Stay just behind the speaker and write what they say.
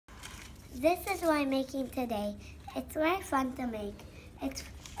This is what I'm making today. It's very fun to make. It's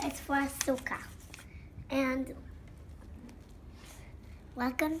for a sukkah. And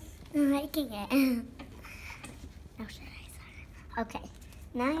welcome to making it. Now should I start? Okay,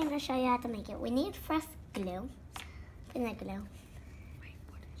 now I'm going to show you how to make it. We need first glue. Pin the glue. Wait,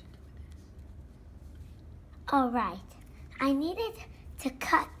 what did you do with this? All right, I needed to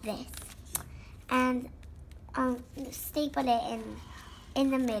cut this and staple it in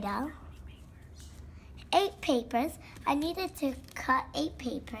the middle. 8 papers. I needed to cut 8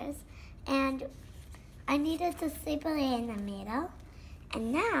 papers and I needed to staple it in the middle.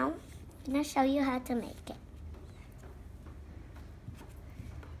 And now I'm going to show you how to make it.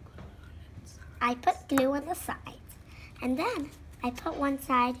 I put glue on the sides and then I put one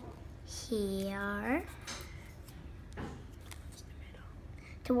side here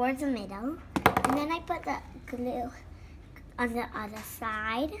towards the middle, and then I put the glue on the other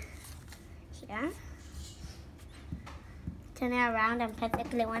side here. Turn it around and put the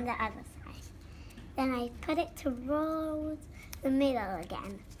glue on the other side. Then I put it towards the middle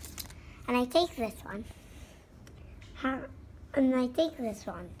again. And I take this one. And I take this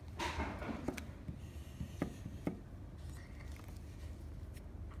one.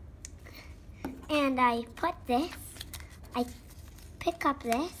 And I put this, I pick up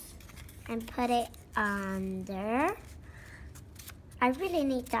this and put it under. I really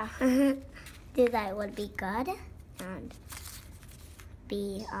need to do that, it would be good. And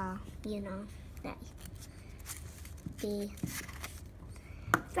be, be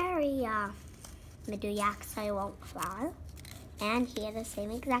very medulyak so it won't fall. And here the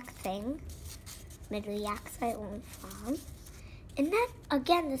same exact thing, medulyak so it won't fall. And then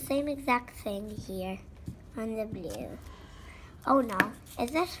again the same exact thing here on the blue. Oh no,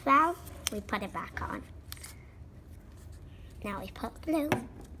 if this fell, we put it back on. Now we put glue,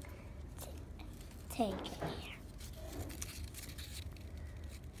 take it here.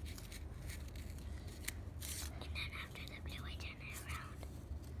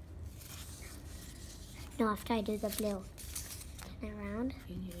 No, after I do the blue, turn it around.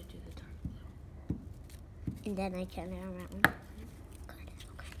 You need to do the dark blue. And then I turn it around. Good,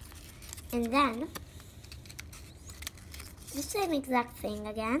 okay. And then, the same exact thing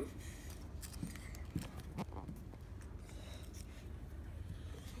again.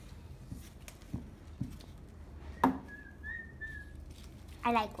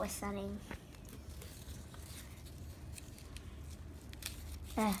 I like whistling.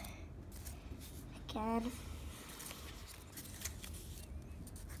 Again.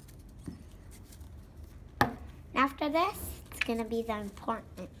 After this, it's gonna be the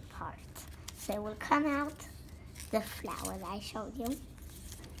important part. So it will come out the flower that I showed you.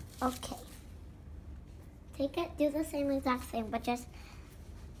 Okay. Take it, do the same exact thing, but just,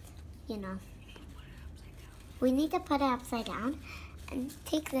 we need to put it upside down. And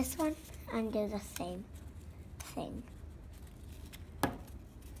take this one and do the same thing.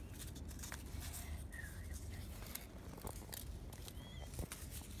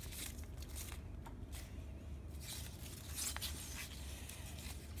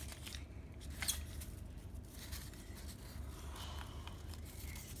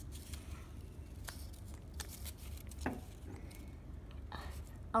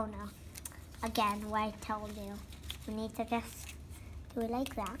 Oh no, again, what I told you. We need to just do it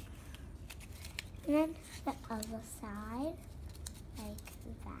like that. And then the other side, like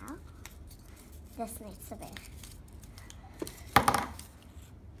that. This makes a bit.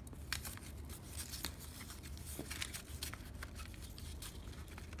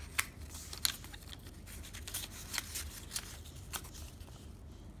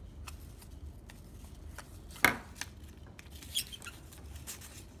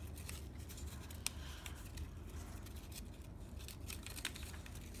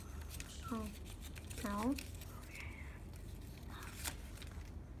 Oh, no.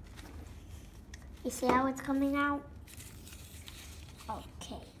 You see how it's coming out?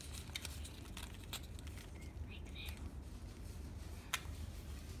 Okay.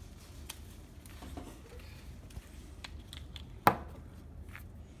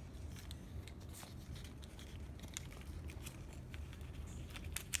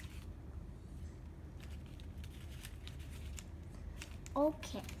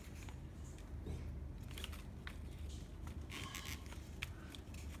 Okay.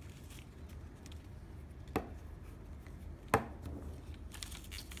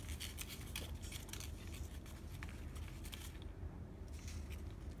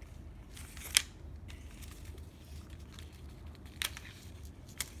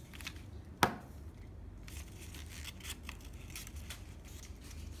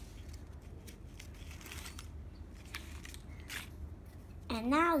 And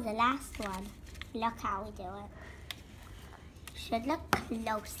now the last one. Look how we do it. Should look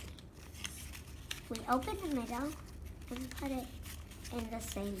closely. We open the middle and put it in the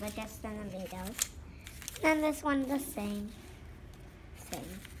same, but just in the middle. Then this one the same.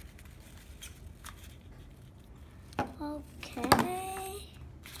 Okay.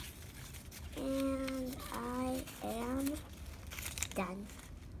 And I am done.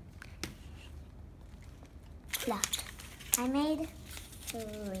 Look, I made 3.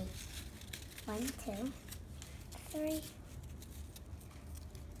 1, 2, 3.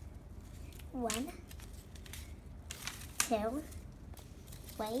 1, 2.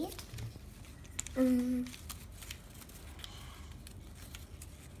 Wait.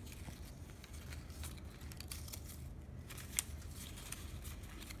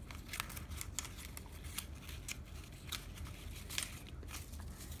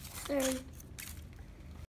 3.